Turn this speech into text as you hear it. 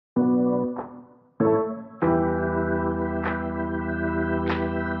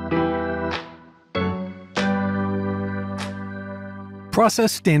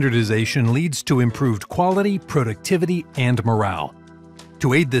Process standardization leads to improved quality, productivity, and morale.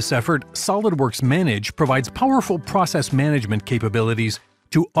 To aid this effort, SOLIDWORKS Manage provides powerful process management capabilities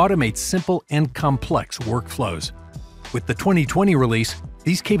to automate simple and complex workflows. With the 2020 release,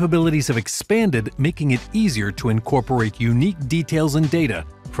 these capabilities have expanded, making it easier to incorporate unique details and data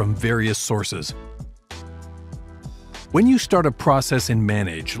from various sources. When you start a process in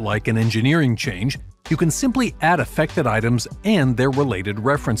Manage, like an engineering change, you can simply add affected items and their related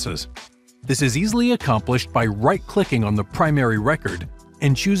references. This is easily accomplished by right-clicking on the primary record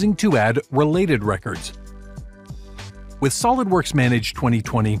and choosing to add related records. With SOLIDWORKS Manage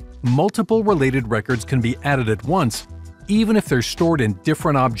 2020, multiple related records can be added at once, even if they're stored in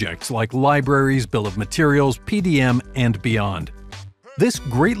different objects like libraries, bill of materials, PDM, and beyond. This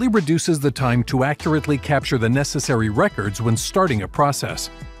greatly reduces the time to accurately capture the necessary records when starting a process.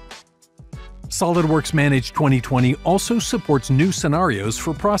 SOLIDWORKS Manage 2020 also supports new scenarios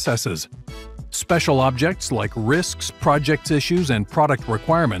for processes. Special objects like risks, project issues, and product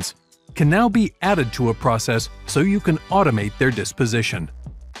requirements can now be added to a process so you can automate their disposition.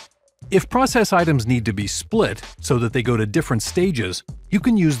 If process items need to be split so that they go to different stages, you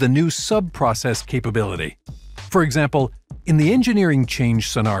can use the new sub-process capability. For example, in the engineering change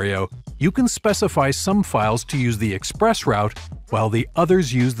scenario, you can specify some files to use the express route while the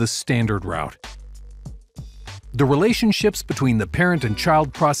others use the standard route. The relationships between the parent and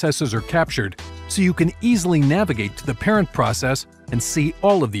child processes are captured, so you can easily navigate to the parent process and see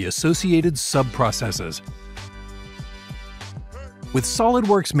all of the associated sub-processes. With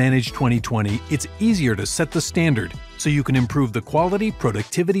SOLIDWORKS Manage 2020, it's easier to set the standard so you can improve the quality,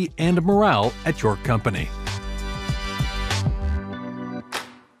 productivity, and morale at your company.